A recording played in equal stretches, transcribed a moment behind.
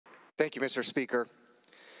Thank you, Mr. Speaker.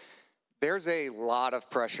 There's a lot of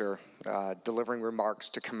pressure delivering remarks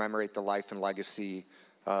to commemorate the life and legacy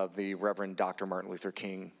of the Reverend Dr. Martin Luther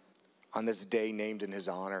King on this day named in his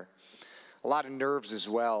honor. A lot of nerves as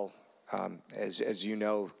well. As you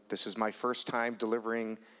know, this is my first time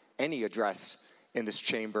delivering any address in this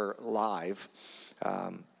chamber live.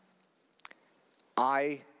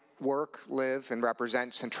 I work, live, and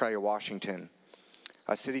represent Centralia, Washington,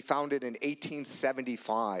 a city founded in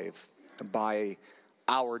 1875 by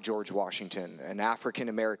our George Washington, an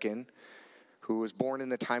African-American who was born in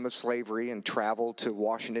the time of slavery and traveled to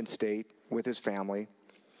Washington State with his family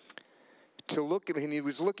and he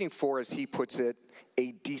was looking for, as he puts it,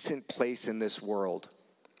 a decent place in this world.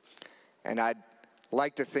 And I'd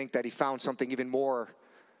like to think that he found something even more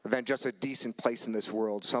than just a decent place in this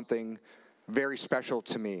world, something very special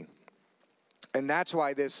to me. And that's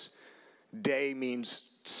why this day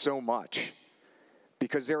means so much,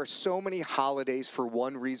 because there are so many holidays for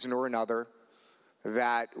one reason or another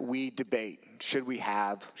that we debate. Should we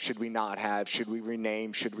have? Should we not have? Should we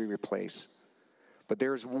rename? Should we replace? But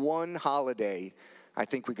there's one holiday I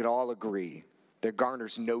think we could all agree that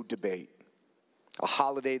garners no debate. A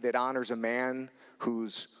holiday that honors a man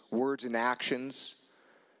whose words and actions,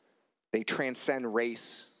 they transcend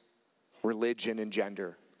race, religion, and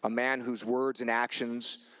gender. A man whose words and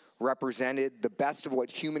actions represented the best of what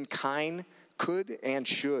humankind could and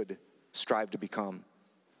should strive to become.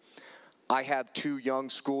 I have 2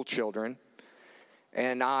 young school children,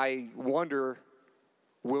 and I wonder,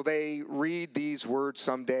 will they read these words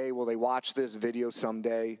someday? Will they watch this video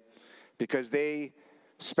someday? Because they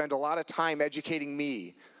spend a lot of time educating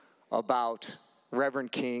me about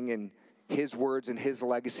Reverend King and his words and his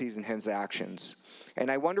legacies and his actions.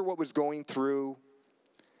 And I wonder what was going through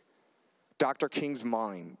Dr. King's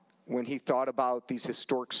mind when he thought about these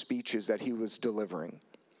historic speeches that he was delivering.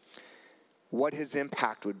 What his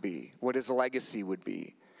impact would be, what his legacy would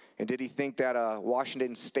be. And did he think that a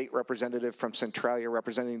Washington State representative from Centralia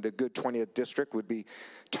representing the good 20th district would be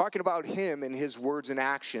talking about him and his words and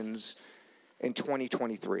actions in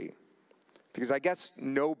 2023? Because I guess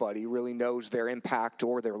nobody really knows their impact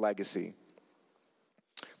or their legacy.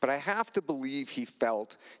 But I have to believe he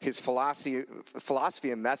felt his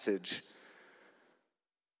philosophy and message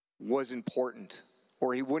was important,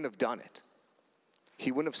 or he wouldn't have done it.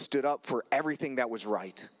 He wouldn't have stood up for everything that was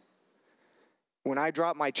right. When I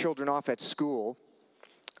drop my children off at school,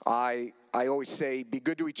 I always say, be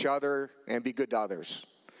good to each other and be good to others.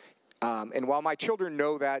 And while my children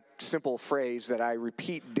know that simple phrase that I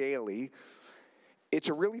repeat daily, it's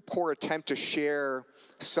a really poor attempt to share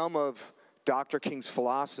some of Dr. King's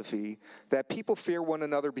philosophy that people fear one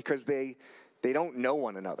another because they don't know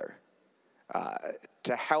one another.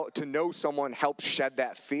 To know someone helps shed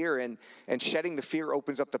that fear, and shedding the fear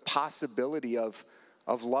opens up the possibility of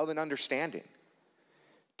love and understanding.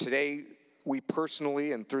 Today, we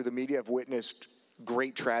personally and through the media have witnessed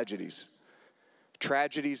great tragedies.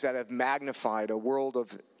 Tragedies that have magnified a world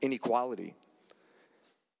of inequality.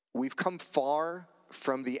 We've come far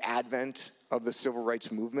from the advent of the civil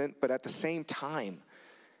rights movement, but at the same time,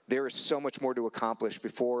 there is so much more to accomplish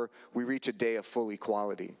before we reach a day of full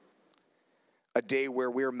equality. A day where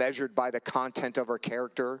we're measured by the content of our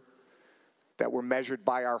character, that we're measured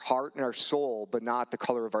by our heart and our soul, but not the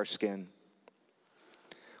color of our skin.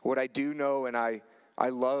 What I do know, and I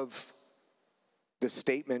love the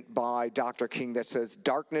statement by Dr. King that says,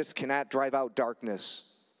 darkness cannot drive out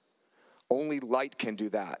darkness. Only light can do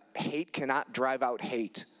that. Hate cannot drive out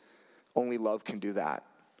hate. Only love can do that.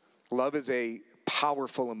 Love is a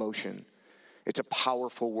powerful emotion. It's a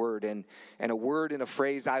powerful word, and a word and a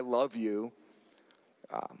phrase, I love you,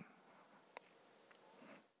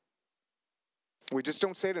 we just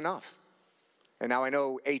don't say it enough. And now I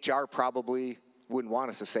know HR probably wouldn't want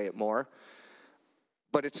us to say it more,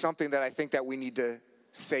 but it's something that I think that we need to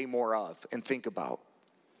say more of and think about.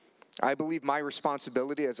 I believe my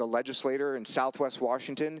responsibility as a legislator in Southwest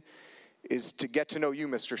Washington is to get to know you,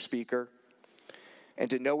 Mr. Speaker, and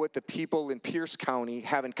to know what the people in Pierce County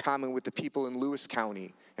have in common with the people in Lewis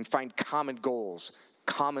County, and find common goals,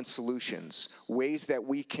 common solutions, ways that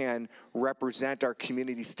we can represent our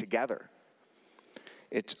communities together.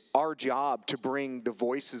 It's our job to bring the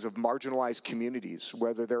voices of marginalized communities,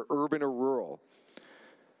 whether they're urban or rural,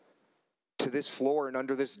 to this floor and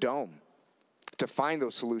under this dome, to find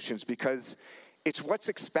those solutions, because it's what's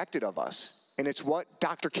expected of us, and it's what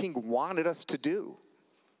Dr. King wanted us to do.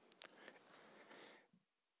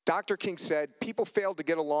 Dr. King said, people fail to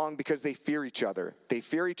get along because they fear each other. They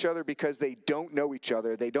fear each other because they don't know each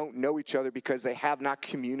other. They don't know each other because they have not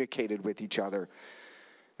communicated with each other.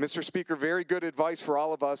 Mr. Speaker, very good advice for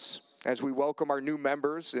all of us as we welcome our new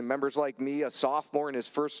members, and members like me, a sophomore in his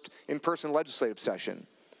first in-person legislative session.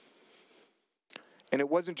 And it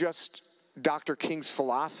wasn't just Dr. King's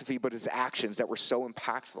philosophy, but his actions that were so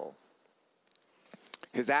impactful.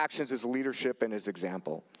 His actions, his leadership, and his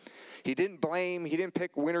example. He didn't blame, he didn't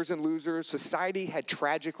pick winners and losers. Society had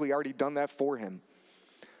tragically already done that for him.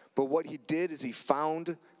 But what he did is he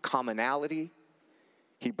found commonality.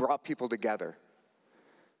 He brought people together.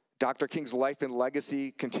 Dr. King's life and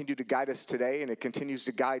legacy continue to guide us today, and it continues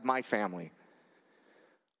to guide my family.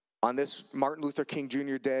 On this Martin Luther King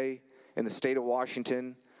Jr. Day in the state of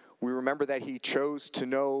Washington, we remember that he chose to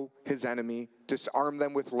know his enemy, disarm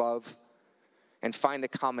them with love, and find the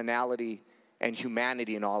commonality and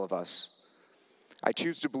humanity in all of us. I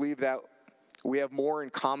choose to believe that we have more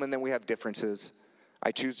in common than we have differences.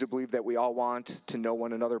 I choose to believe that we all want to know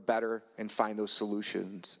one another better and find those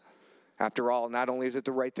solutions. After all, not only is it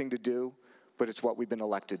the right thing to do, but it's what we've been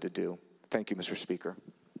elected to do. Thank you, Mr. Speaker.